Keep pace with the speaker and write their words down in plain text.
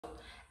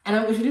And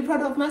I'm actually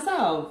proud of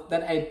myself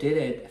that I did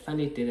it. I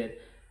finally did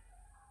it.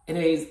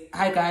 Anyways,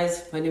 hi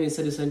guys, my name is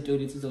Sandiswa,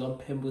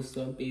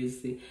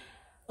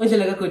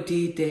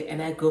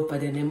 and I go by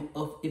the name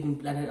of Even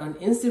Planet on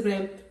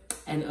Instagram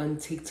and on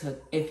TikTok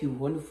if you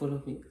want to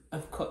follow me,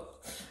 of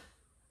course.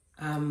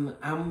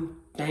 I'm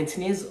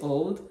 19 years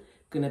old,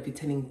 gonna be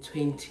turning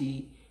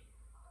 20.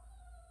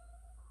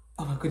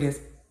 Oh my goodness.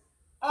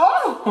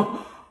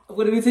 Oh! I'm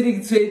gonna be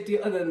turning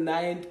 20 on the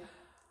 9th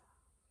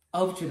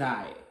of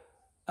July.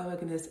 Oh my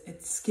goodness,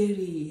 it's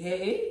scary,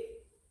 hey?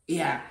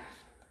 Yeah.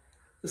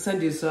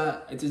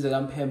 Sandiswa, it is a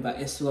Gampemba,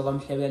 Esuga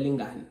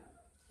Gamflevelingan.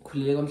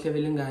 Kulile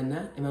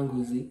Gamflevelingana,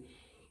 Emanguzi.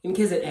 In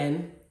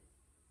KZN,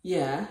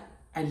 yeah,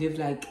 I live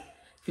like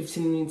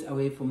 15 minutes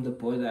away from the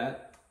border.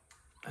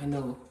 I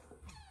know.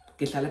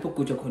 That's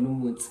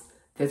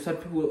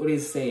what people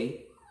always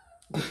say.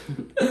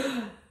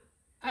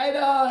 I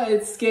know,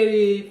 it's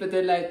scary, but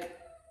then like,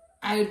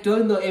 I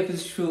don't know if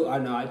it's true or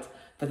not.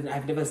 But then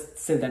I've never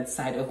seen that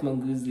side of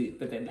Manguzi.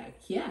 But then like,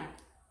 yeah.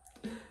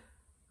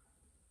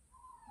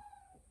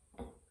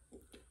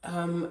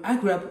 I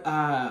grew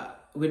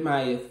up with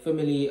my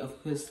family.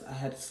 Of course, I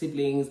had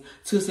siblings,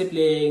 2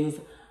 siblings,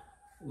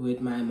 with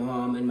my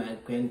mom and my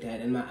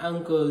granddad and my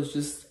uncles,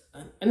 just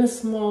in a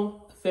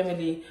small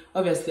family.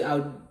 Obviously, I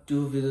would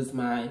do visit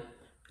my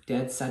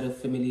dad's side of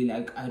family,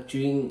 like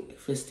during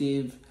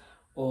festive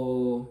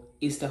or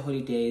Easter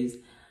holidays,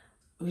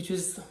 which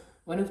was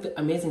one of the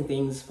amazing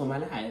things for my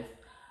life.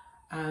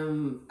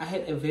 I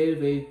had a very,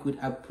 very good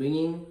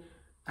upbringing,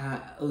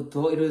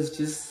 although it was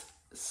just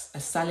a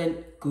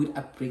silent good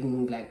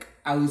upbringing, like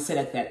I would say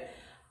like that.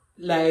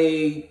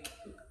 Like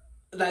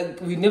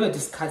we never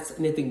discussed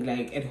anything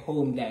like at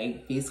home,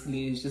 like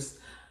basically it's just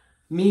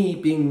me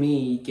being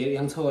me, getting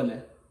young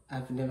taller.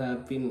 I've never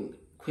been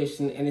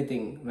questioning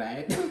anything,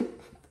 right?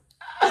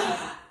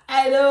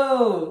 I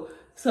know.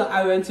 So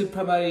I went to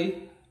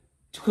primary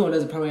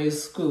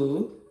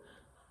school.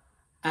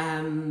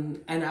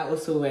 And I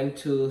also went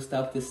to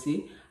South the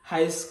Sea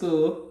High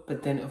School,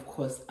 but then of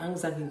course I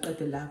was like,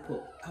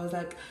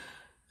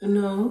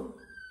 no,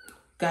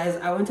 guys,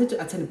 I wanted to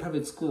attend a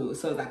private school,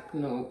 so like,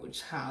 no,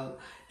 child,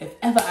 if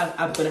ever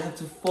I'm gonna have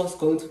to force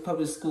going to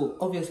public school,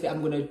 obviously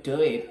I'm gonna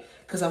do it,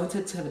 because I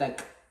wanted to have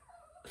like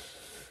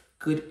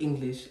good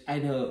English. I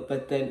know,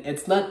 but then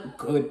it's not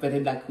good, but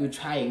then like we're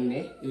trying,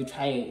 eh? We're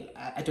trying.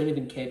 I don't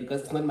even care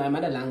because it's not my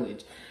mother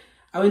language.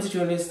 I went to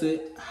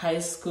Journalistic High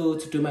School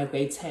to do my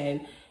grade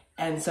 10,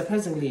 and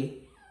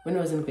surprisingly, when I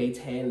was in grade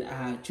 10,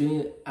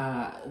 during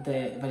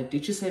the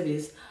valedictory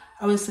service,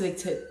 I was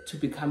selected to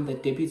become the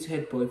deputy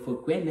head boy for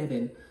grade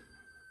 11.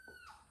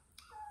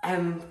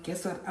 And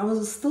guess what? I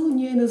was still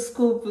new in the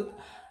school, but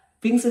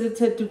being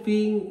selected to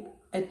being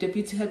a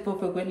deputy head boy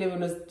for grade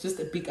 11 was just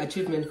a big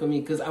achievement for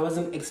me because I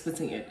wasn't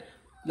expecting it.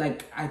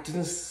 Like, I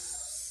didn't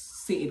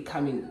see it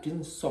coming,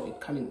 saw it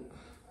coming.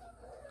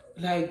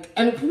 Like,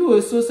 and people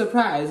were so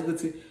surprised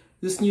because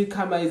this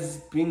newcomer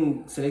is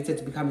being selected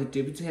to become the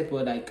deputy head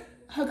boy. Like,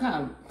 how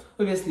come?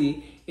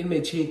 Obviously, in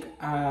matric,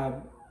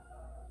 I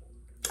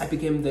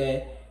became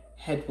the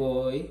head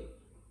boy.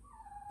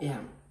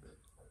 Yeah.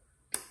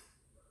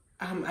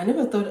 I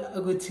never thought I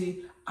would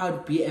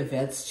be a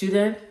vet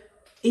student.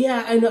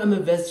 Yeah, I know I'm a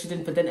vet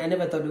student, but then I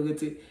never thought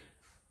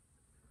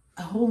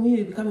I hope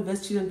me become a vet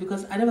student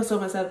because I never saw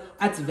myself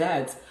as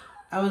vet.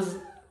 On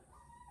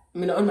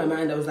my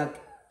mind, I was like,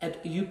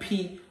 at UP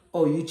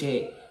or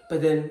UJ,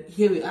 but then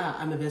here we are.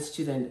 I'm a vet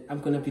student. I'm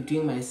gonna be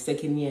doing my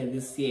 2nd year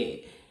this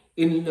year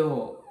in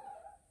law.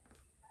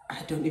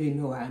 I don't even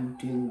know why I'm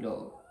doing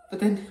law,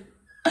 but then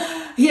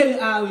here we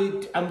are.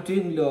 I'm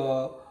doing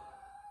law.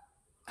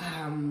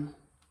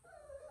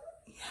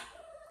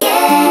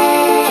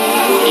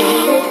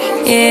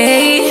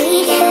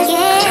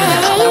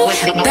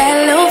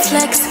 Bad little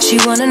flex, she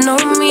wanna know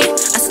me. I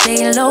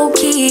stay low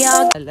key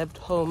out. I left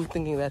home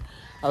thinking that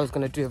I was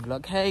gonna do a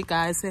vlog. Hey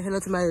guys, say hello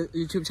to my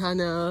YouTube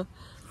channel.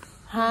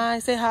 Hi,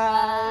 say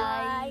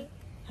hi.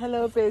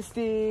 Hello,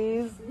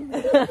 besties.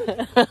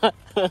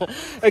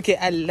 Okay,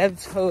 I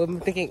left home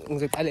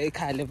thinking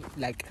I live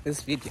like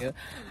this video.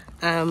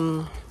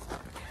 I'm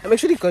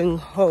actually going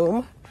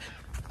home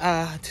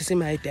to see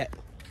my dad.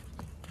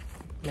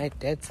 My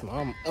dad's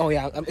mom. Oh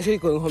yeah, I'm actually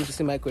going home to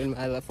see my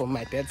grandmother from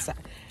my dad's side,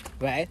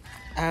 right?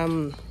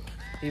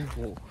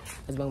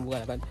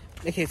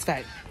 Okay, it's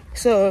fine.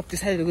 So I've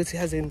decided to go to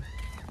Hazin.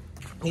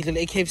 He's a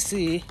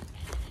KFC.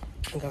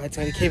 I'm going to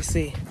the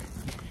KFC.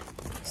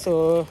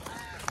 So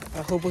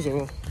I hope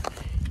we'll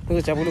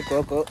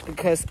go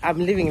because I'm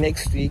leaving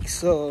next week.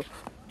 So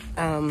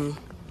and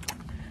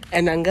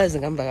I'm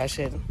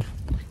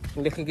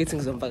looking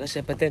getting some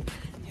vacation, but then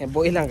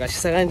boy langa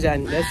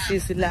shisakanjani. Let's see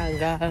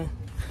langa.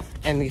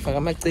 And if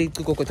I'm actually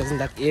to go doesn't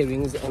like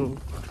earrings and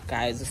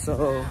guys,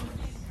 so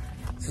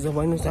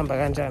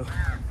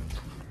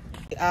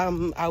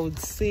I would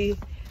see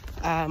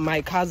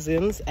my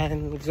cousins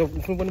and actually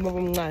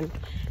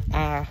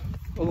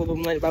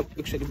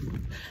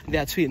they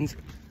are twins.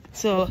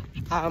 So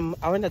I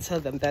want to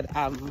tell them that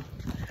I'm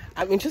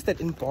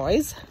interested in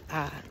boys.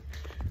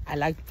 I I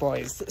like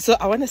boys. So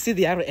I want to see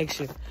their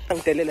reaction.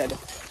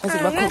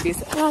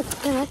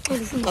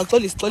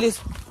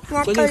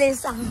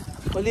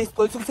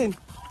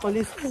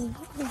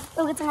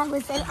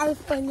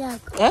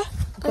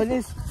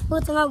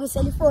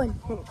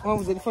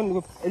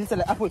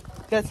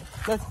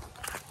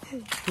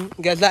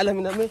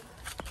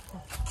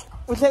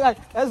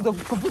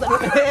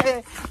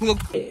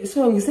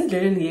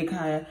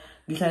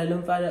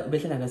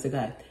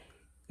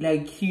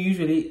 Like he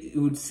usually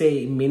would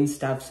say mean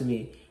stuff to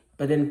me,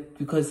 but then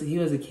because he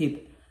was a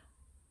kid,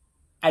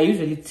 I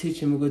usually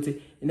teach him,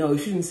 you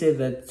shouldn't say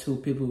that to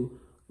people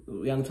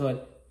young tall.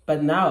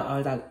 But now I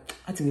was like,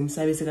 I think him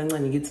service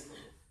kancane ngithi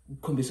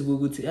khombisa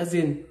ukuthi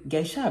yazini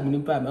ngiyashaba mina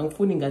impama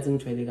angifuni ngathi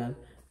ngithwele kabi.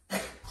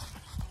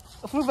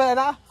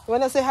 Ufuna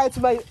when I say hi to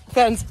my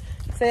friends,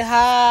 say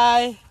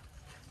hi.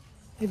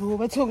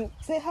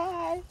 Say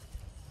hi.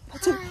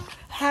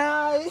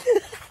 Hi.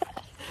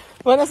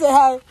 When I say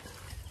hi,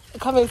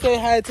 come and say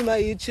hi to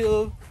my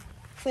YouTube.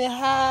 Say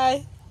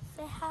hi.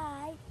 Say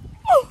hi.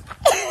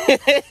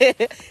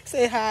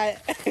 Say hi.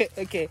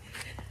 Okay.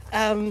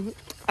 I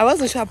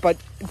wasn't sure about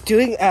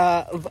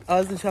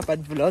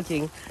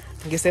vlogging.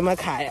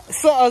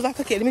 So I was like,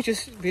 okay, let me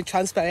just be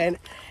transparent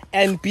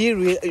and be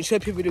real and show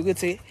people the good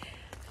say,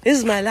 this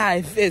is my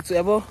life, and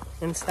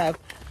stuff.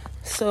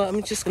 So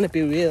I'm just gonna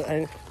be real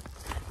and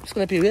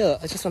I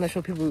just want to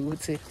show people who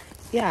would say,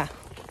 yeah,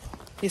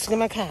 it's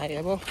my car,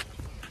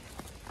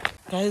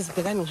 guys.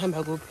 Anyway,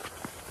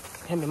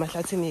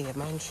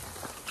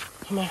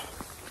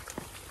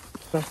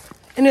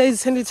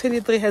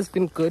 2023 has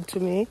been good to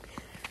me.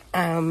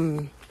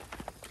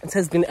 It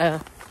has been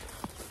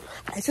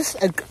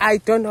I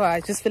don't know.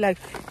 I just feel like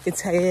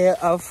it's a year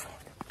of.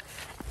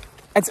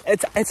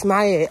 It's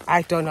my year.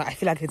 I don't know. I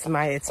feel like it's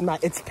my year.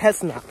 It's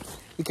personal.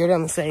 You get what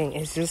I'm saying?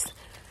 It's just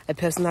a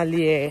personal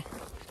year.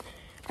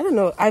 I don't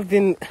know. I've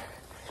been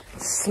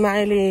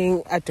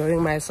smiling,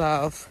 adoring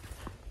myself,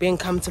 being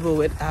comfortable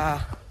with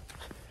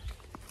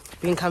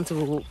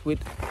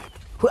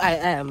who I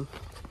am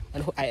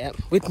and who I am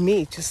with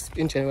me. Just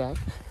in general,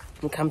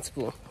 I'm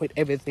comfortable with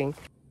everything.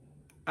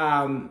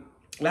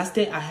 Last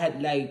day I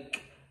had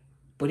like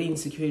body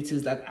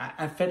insecurities. Like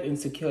I felt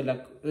insecure,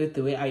 like with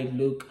the way I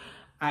look.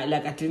 I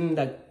didn't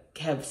like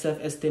have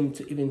self-esteem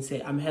to even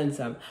say I'm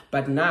handsome.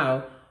 But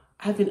now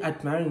I've been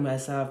admiring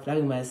myself,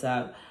 loving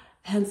myself.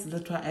 Hence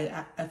that's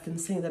why I've been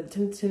saying that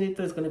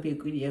 2023 is gonna be a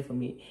good year for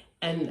me,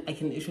 and I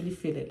can actually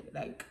feel it.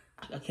 Like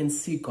I can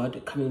see God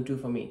coming through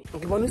for me.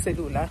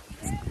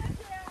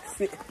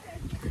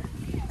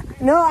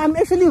 No, I'm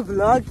actually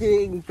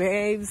vlogging,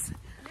 babes.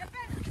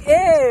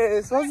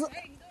 Yes.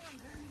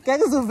 Okay, I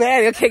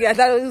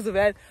thought it was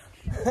bad.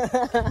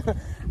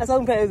 I saw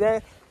him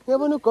there. You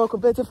want to go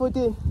compared to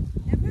 14?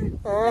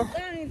 How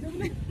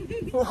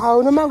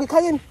no man we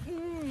can?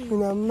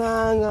 No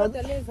man.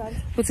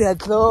 Put your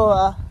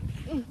claw.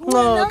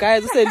 No,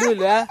 guys, say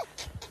Lula.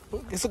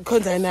 It's a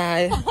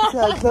container.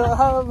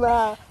 How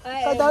man?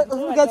 I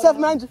don't get up,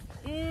 man.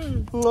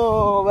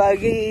 No,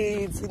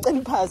 bagithi ngicela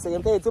uphase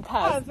ngempela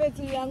uphase.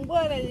 Mfethu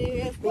uyangibona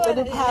nje.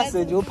 Ngicela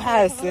uphase nje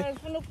uphase.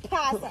 Ngifuna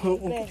ukuphasa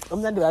ngempela.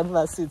 Umnandi wami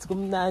vasithi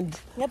kumnandi.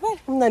 Ngempela.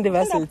 Umnandi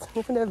vasithi.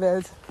 Ngifuna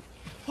vele.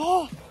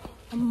 Oh,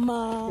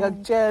 ma.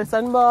 Ngiyakutshela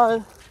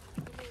sanibona.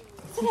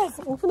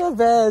 Ngifuna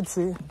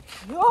vele.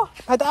 Yo.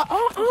 Hada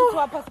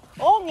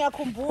oh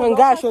ngiyakhumbula.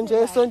 Ngasho nje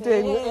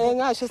esontweni,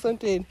 ngasho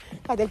esontweni.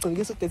 Kade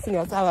ngigcikisa ukuthi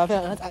singasaba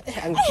phela ngathi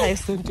angishaya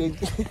esontweni.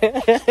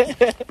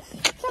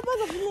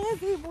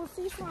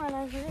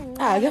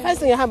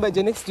 Ngeke ngihamba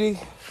nje next week.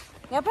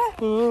 Ngapha?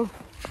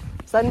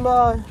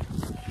 Sanibona.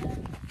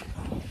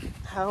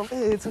 Hawu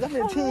mfethu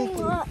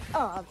kamethiki.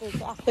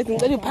 Mfethu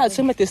ngicela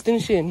uphathe my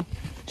destination.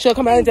 Sho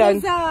khama kanjani?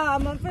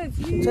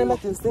 Mfethu. Ngicela my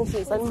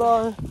destination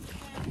sanibona.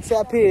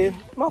 Siyaphila.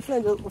 Mawufuna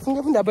nje ufuna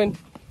ukufunda bani?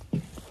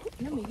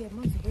 Nami ke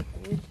manje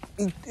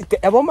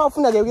yabo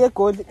mawufuna ke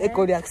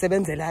egoli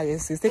yakusebenzela ke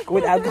sisi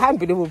egoli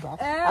akuhambi lo baba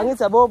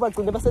angithi yabo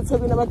bagcine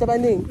basethekwini abantu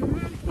abaningi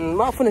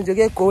mawufuna nje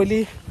ke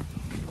egoli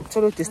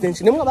uthola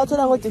destination noma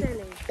ngabathola ngothi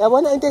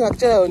yabona into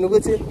engakutshela yona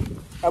ukuthi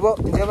yabo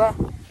njengoba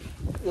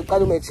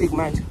uqala umatric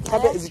manje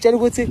mhlawumbe zitshela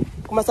ukuthi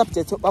kuma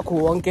subject wakho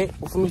wonke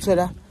ufuna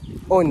uthola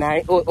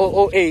O9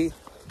 o A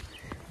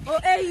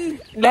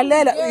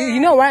lalela. You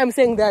know why I'm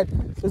saying that?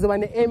 Uzoba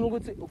ne aim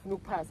ukuthi ufuna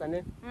ukuphasa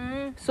ne.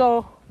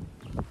 So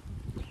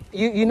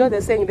you know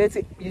they're saying that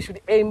you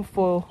should aim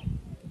for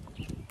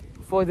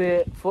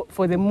the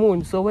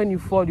moon. So when you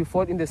fall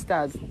in the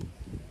stars.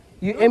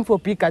 You aim for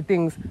bigger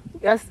things.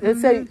 Yes,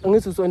 let's say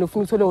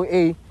ufuna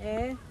A.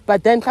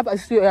 But then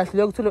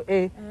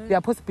A, there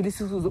are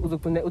possibilities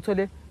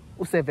uthole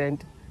u7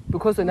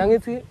 because when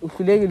angithi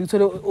uhlulekile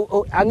uthole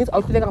angithi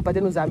awuhluleka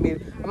ngaphatheni uzamile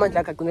amandla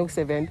akhe agcine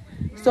ku7.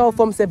 So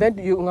from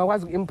 7 you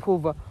ungakwazi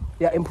ukuimprove.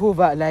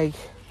 Improve like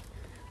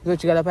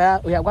uzojika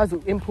lapha uyakwazi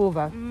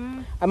ukuimprove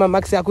ama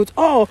marks yakho ukuthi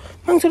oh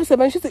mangithola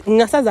 7 shithi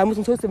ngingasazama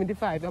ukuthi ngithole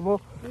 75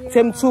 yabo.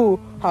 Term 2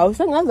 hawu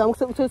sengazama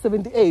ukuthi uthole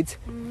 78.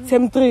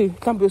 Term 3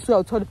 mhlawumbe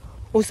usuyawuthola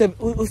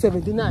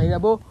u79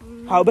 yabo.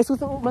 Hawu bese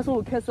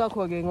ukhesi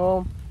wakho ke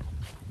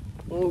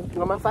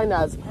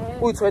ngama-finals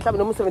uyi-12 mhlawumbe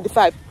noma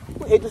u-75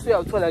 u-8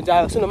 usuyawuthola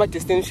njalo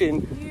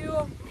sunoma-distinction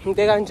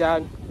into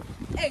kanjalo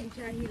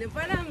engijahile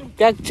mfana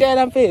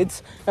ngiyakutshela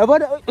mfethu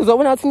yabona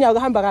uzobona ukuthi inyaka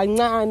uhamba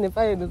kancane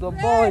mfethu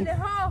uzobona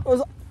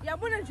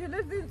yabona nje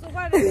lezi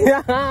nsukwana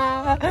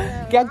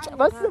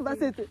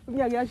basithi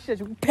unyaka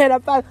uyashesha kuphela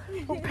mfana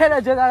kuphela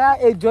nje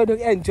kaka-enjoy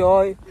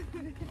noku-enjoy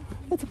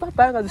ethi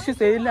babhayi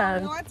ngazishise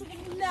ilanga wathi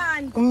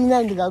kumnandi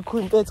kumnandi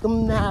kakhulu mfethu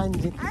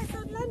kumnandi hayi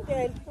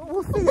sokulandela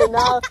ufike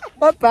nawe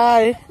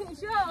babhayi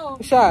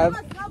shap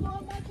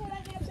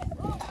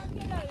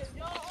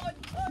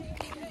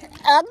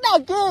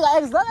akunakinga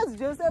exalas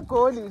nje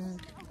usegoli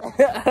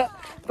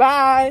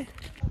bye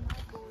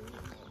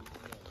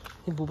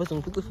ibuba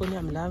zongifica ifoni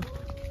yami lava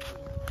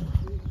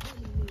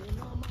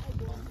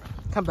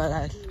khamba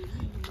kahle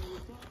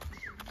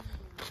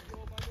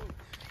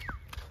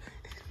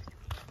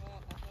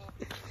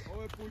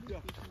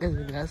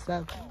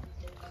ezingasapha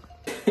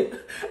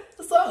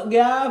so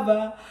ngiyahamba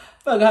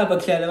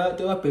kuhlala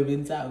abantu ababhebe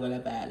insako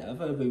lapha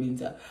ababhebe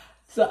insako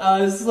so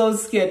I was so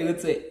scared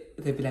ukuthi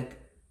they'd be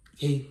like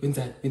hey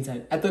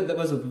wenzani I thought that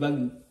was what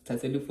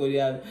bangithathela ifoni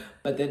yami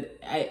but then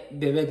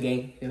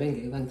bebengeke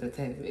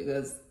bangithathele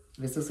because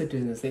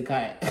besuseduze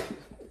nasekhaya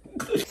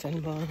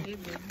sanibona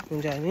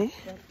njani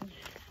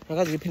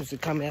akazi iphindisa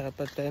ikhamera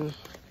but then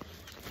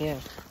yeah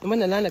uma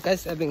nalana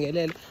guys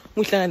abingelela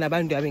muhlanga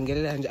nabantu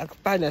abingelela nje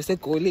akufani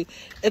nasegoli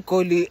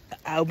egoli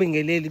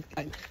awubingeleli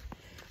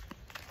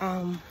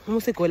uma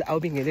usegoli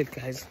awubingeleli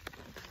guys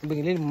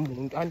ubingeleli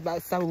umuntu abantu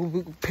basaba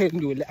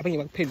ukuphendula abanye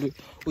bakuphendula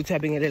uthi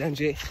abingelela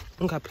nje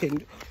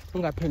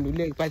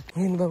ungaphenduleki but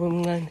yini baba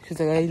omncane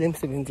sizakayile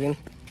emsebenzini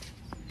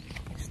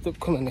stop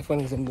khona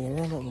nefoni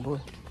ngizomngelela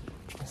ngibona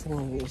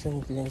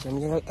sengivile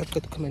ngizomngelela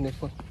aqeda khona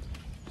nefoni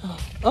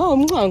oh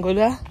umncango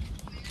la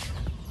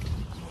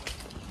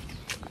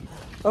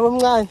baba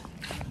omncane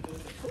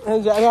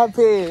nje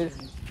akaphela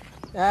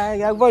hayi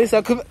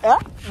ngiyakubonisa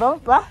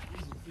baba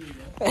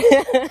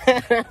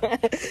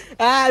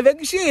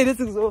bekushilo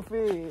ukuthi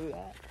kuzofika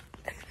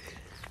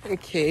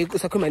okay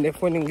kusakhuluma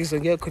nefoni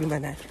ngizokhuluma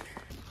naye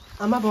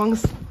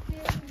amabongs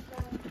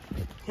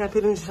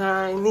ngiyaphila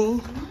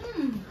njani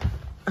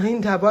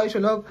ayindaba ayisho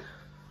lokho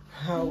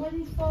hawu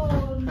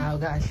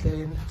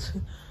kahle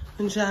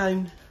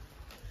njani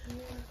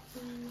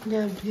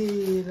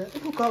ngiyaphila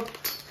ugogo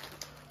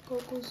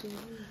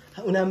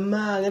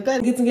unamanga ngempela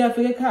ngithi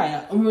ngiyafika ekhaya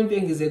umuntu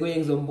engize kuye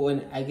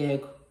ngizombona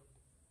akekho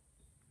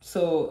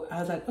so I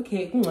was like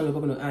okay kungcono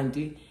baba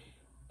no-auntie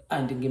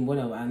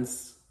ngimbona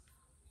once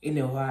in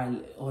a while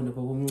or no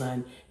baba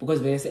omncane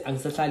because bese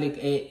angisahlali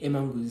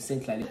emanguzi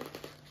sengihlale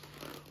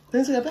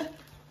nenze lapha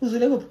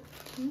uzule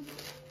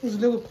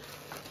kuphi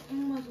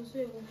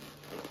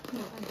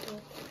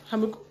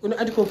hamba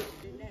una-auntie kuphi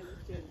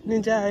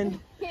ninjani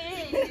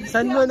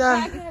sanibona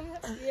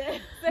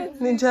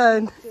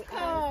ninjani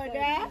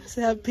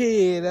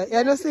siyaphila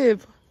yano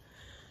sipho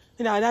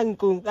mina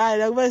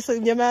nangikunqala kube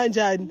senyama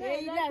kanjani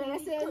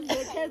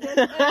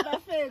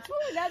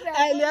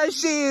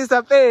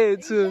liyashisa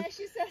fethu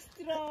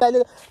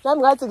nami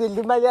ngathi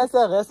ngidla imali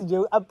yaserest nje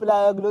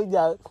u-aplya kulo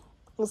nyaka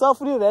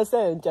ngisafuna irest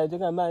entsha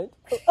njengamanje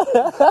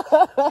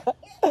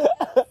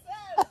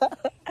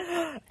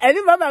and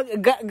mama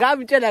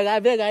ngamtshela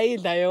kabe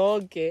ngayidla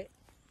yonke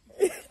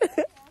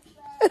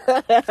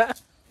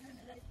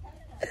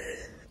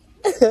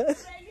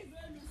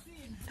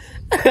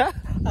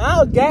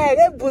hawu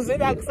ngeke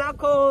embuzini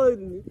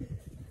akusakhoni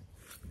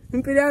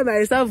impilo yami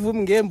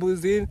ayisavumi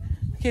ngembuzini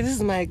okay this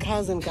is my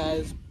cousin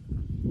guys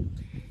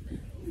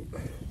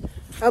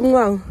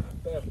amnqango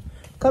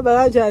khamba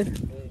kanjani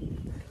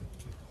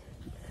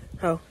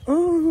hawu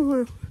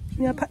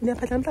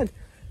niyaphahla namhlanje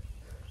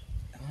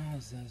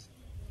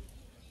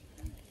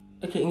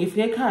okay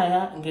ngifike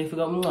ekhaya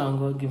ngifika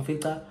umnqango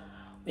ngimfica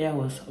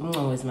uyawusa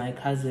umnqango is my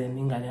cousin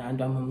ingane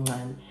yantu wami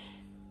omncane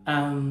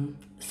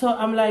so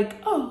I'm like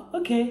oh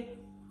okay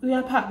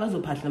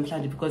bazophahla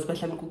namhlanje because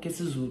bahlala inkukhu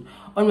yesiZulu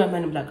on my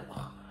mind I'm like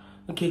oh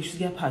okay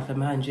siyaphahla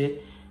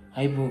manje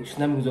hayibo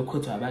sinami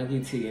ngizokhothwa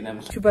abakithi-ke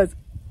namhlanje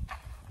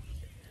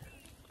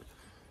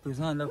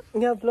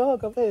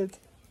ngiyabloga mfethu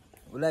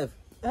ulive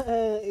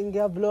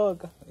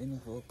ngiyabloga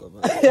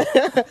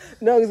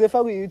no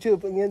ngizofaka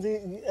ku-YouTube ngenza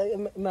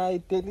my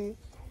daily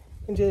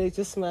nje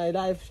just my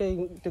life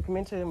sharing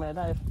documentary my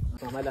life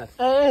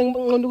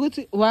ngiqonda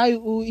ukuthi why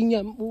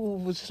inyama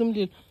uvuthisa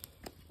umlilo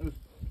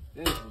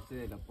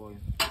evuthela boy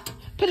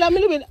phela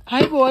mina ube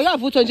hayibo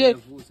ayavuthwa nje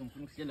ngifuna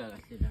ukuhlela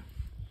kahle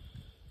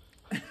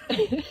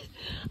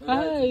la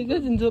hayi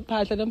ngezi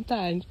ngizophahla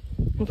namhlanje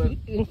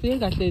ngifike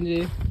kahle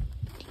nje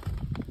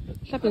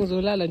mhlawumbe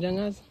ngizolala nje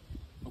angazi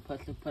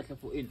uphahla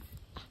for in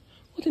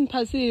uthi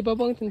niphasile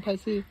baba ngithi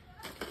niphasile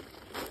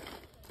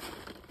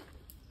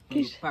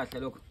uphahla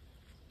lokho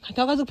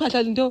kanti akwazi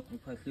ukuphahla into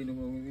uphahlile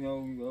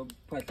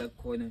uphahla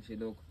khona nje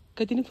lokho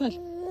kanti niphahla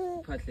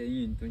uphahla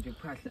into nje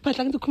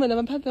uphahla ngithi ukhuluma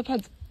nabaphansi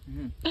phansi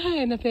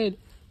hayi na phela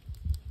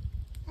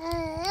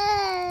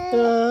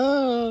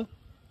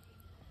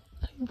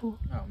ayibo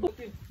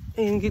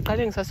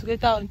ngiqale ngisasuka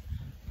etown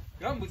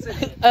ngihamba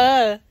uthini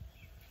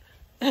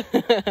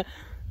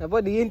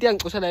Yabona into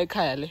yangixosha la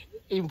ekhaya le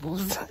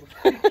imbuzi.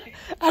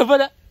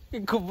 Abona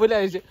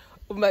ngikhumbula nje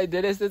uma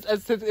indele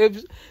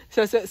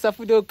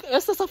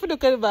safuna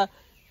kelba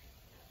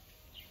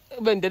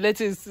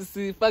bendelethi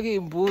sifake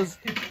imbuzi.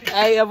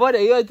 Hayi yabona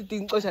iyo into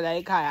ngixosha la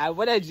ekhaya.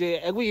 Yabona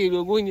nje ekuyini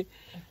okunye.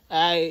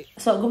 Hayi.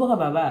 So kuba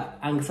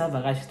baba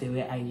angisavakashi the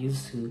way I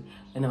used to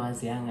when I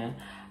was younger.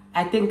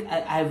 I think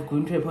I've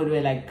gone to a point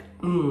where like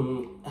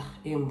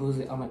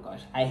imbuzi, oh my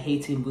gosh, I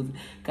hate imbuzi.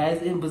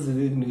 Guys,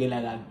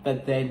 imbuzi,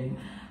 but then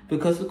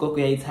because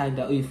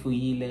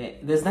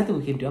there's nothing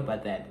we can do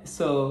about that.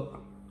 So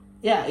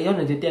yeah, you know,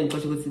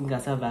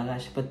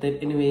 but then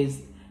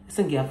anyways, I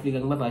think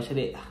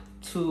actually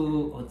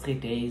 2 or 3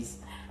 days.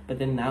 But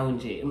then now no.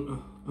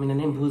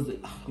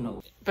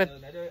 But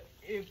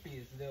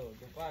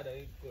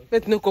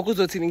no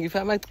kokuzothini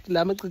ngifama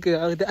la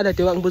macike the other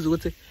day wangibuza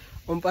ukuthi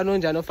umpano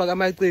onjani ofaka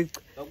amacici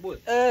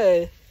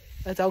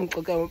athi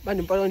angixoxa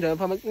manje umpano onjani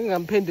ofaka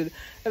ngingamphendula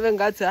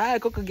ebengathi hayi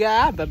gogo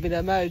ngiyahamba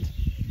mina manje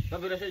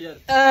bavela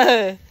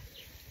njani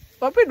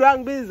baphindwa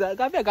wangibiza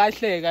kabe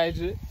kahleka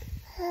nje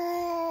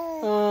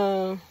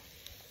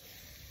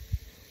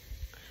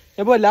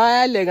yabo la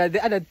yalenga the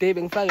other day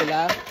bengifake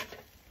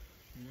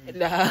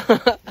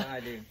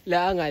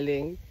la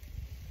ngalengi.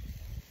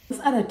 This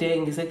other day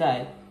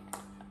ngisekhaya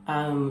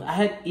I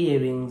had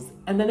earrings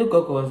and then the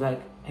gogo was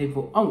like, hey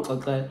bo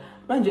angixoxe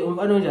manje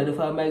umfana onjani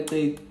ufaka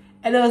amacici,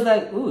 and I was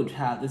like, oh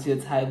child, it's your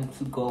time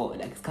to go,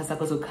 like isikhathi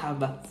sakho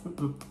sokuhamba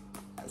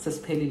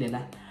sesiphelile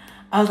la.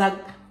 I was like,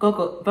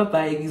 gogo bye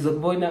bye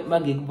ngizokubona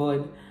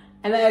mangikubona,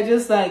 and I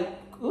just like,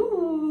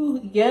 ooh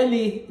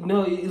yali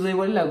no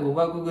izoyibonela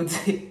ngokwakho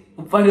ukuthi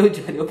umfana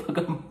onjani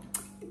ufaka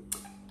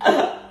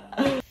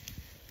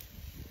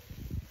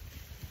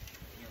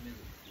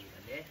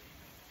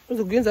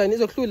uzokuyenzani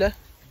izohlula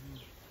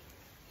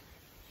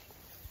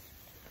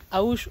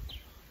awusho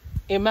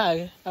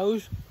emake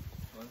awusho.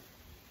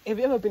 Have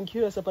you ever been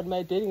curious about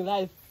my dating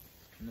life?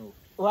 No.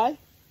 Why?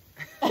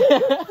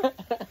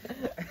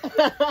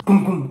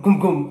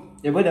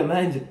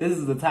 This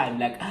is the time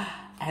like I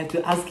had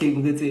to ask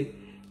him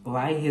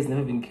why he has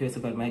never been curious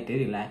about my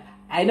dating life.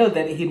 I know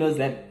that he knows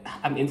that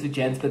I'm into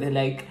gents, but then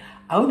like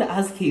I want to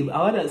ask him,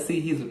 I want to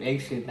see his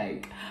reaction.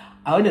 Like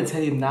I want to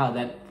tell him now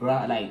that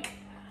bro, like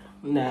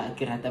nah,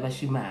 kirata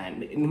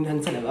bashimane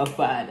ngithanda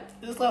abafana.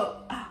 So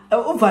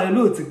uvala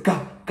lutho ga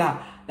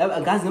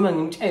ngazi noma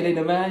ngimtshele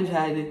noma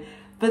kanjani,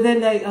 but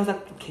then like I was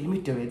like, can we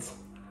do it?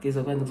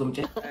 Ngizokwenza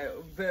ngizomtshela.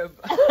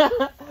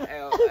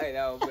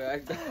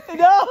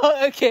 No,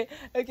 okay,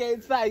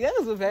 it's fine.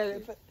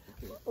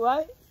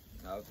 Why?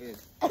 No,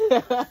 please.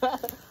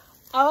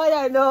 I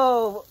wanna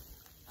know.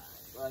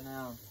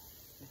 Now,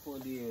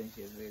 fully and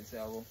she's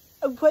so.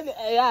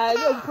 Yeah, I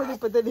know fully,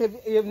 but then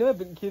you've never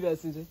been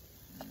curious, is it?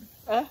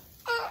 Huh?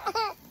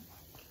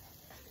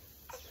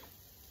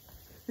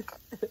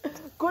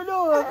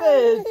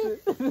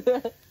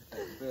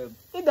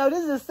 You know,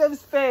 this is a safe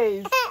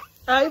space.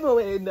 I'm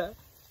away now.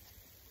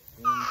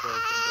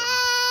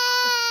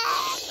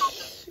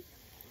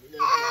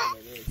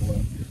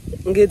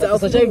 Ngithi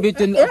awusashaye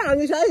ibhithi nje. Yeah,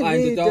 ngishaye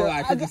ibhithi.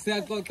 Angithi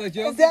siyaxoxa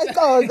nje.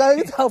 Siyaxoxa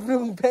ngithi awufuna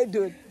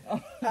ungiphendule.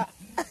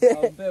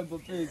 Awuphembo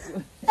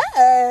phethu.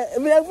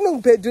 Mina ngifuna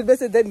ungiphendule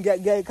bese then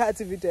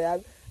ngiyayikhatha ivideo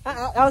yami.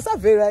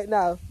 Awusaveli right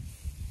now.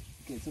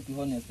 Okay, to be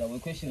honest, the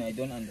question I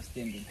don't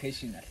understand the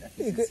question at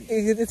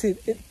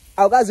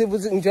awukazi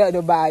ukuthi ngitshela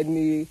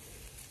nobani.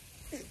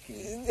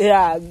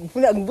 Yeah,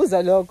 ngifuna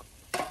ngibuza lokho.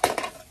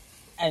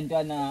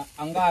 Antwana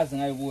angazi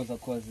ngayibuza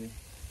cause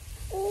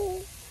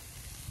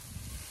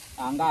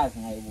angazi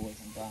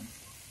ngayibuza ntwana.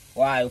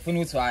 Why ufuna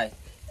ukuthi why?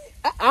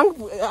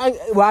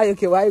 Why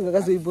okay, why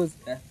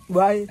ungakaziyibuza?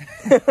 Why?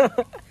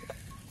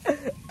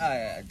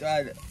 Aya,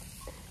 ntwana.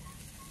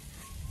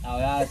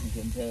 Awuyazi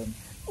nje mthembu.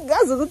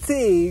 Ngazi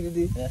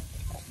ukuthini?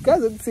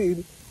 Ngazi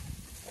ukuthini?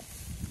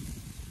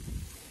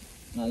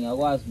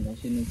 Ngiyakwazi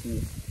mashini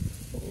ukuthi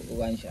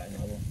ukanjani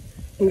yabo.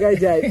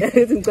 Ngajai,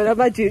 ngicela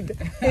amajita.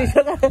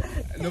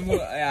 Noma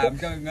yeah,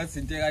 mhlawumbe ngathi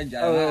into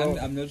kanjani.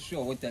 I'm not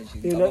sure what that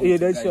shit. You're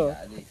not sure.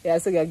 Yeah,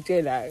 so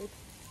ngiyakutshela.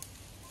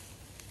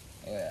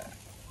 Yeah.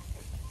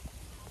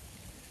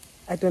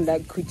 I don't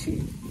like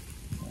coochie.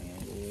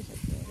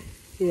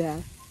 Yeah.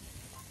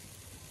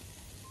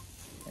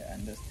 I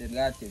understand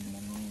that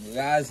man.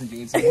 Ngazi nje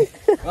ukuthi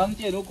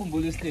wangitshela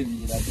ukukhumbula isilemi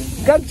nje lapho.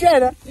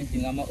 Ngakutshela?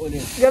 Ngingama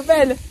ole.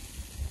 Ngempela.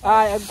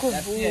 Hayi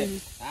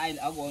akukhumbuli. Hayi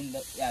akubona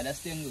yeah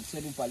last time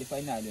ngikusela ubhala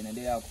ifinal yona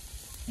le yakho.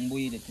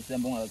 Ngibuyile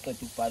December ungaqeda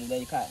ukubhala la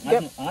ekhaya.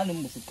 Ngani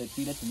umbuso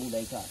uqedile ethi ubula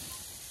ekhaya.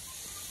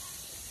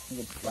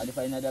 Ngibhala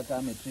ifinal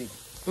yakho matric.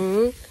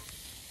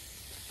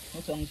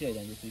 Uthi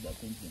angitshela nje sila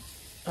phensi.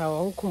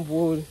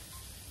 Awangikhumbuli.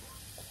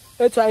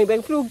 Ethi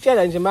bengifuna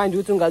ukutshela nje manje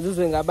ukuthi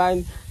ungazizwe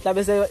ngabani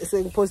mhlabe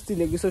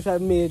sengipostile ku social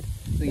media.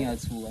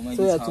 Sengiyathuka manje.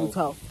 So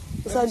yathuka.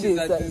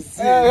 Sandiswa.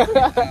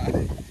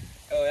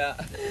 Oh yeah.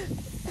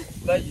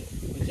 Bayi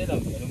utshela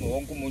mina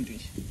wonke umuntu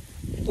nje.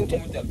 Umuntu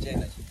akutshela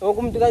nje. Wonke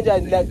umuntu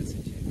kanjani la?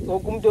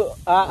 Wonke umuntu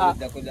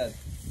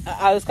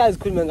awusikazi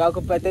khuluma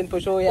ngakho but then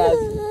for sure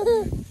yazi.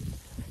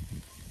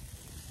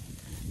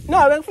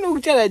 No, bengifuna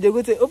ukutshela nje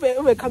ukuthi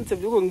ube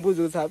comfortable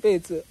ukungibuza ukuthi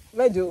aphethu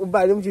manje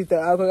ubani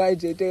umjida akho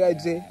kanje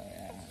kanje.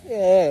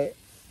 Yeah.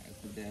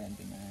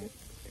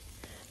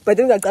 But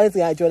ngiyaqala ukuthi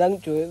ngiyajola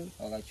ngijoli.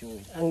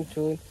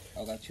 Angijoli.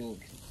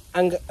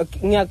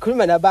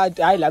 Ngiyakhuluma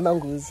nabantu hayi la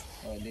manguzi.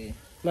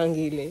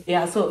 Mangile.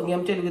 Yeah, so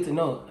ngiyamtshela ukuthi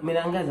no,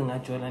 mina angaze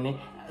ngajola ne.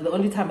 The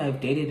only time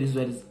I've dated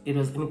it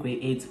was in grade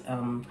 8.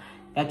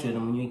 Actually,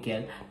 I'm a new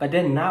girl. But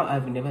then now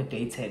I've never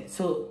dated.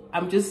 So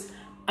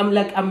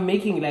I'm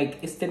making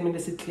like a statement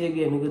that's clear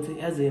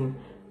as in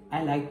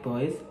I like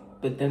boys,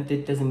 but then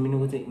that doesn't mean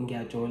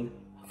ngiyajol.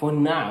 For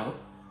now,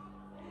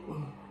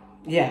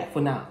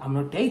 I'm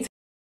not dating.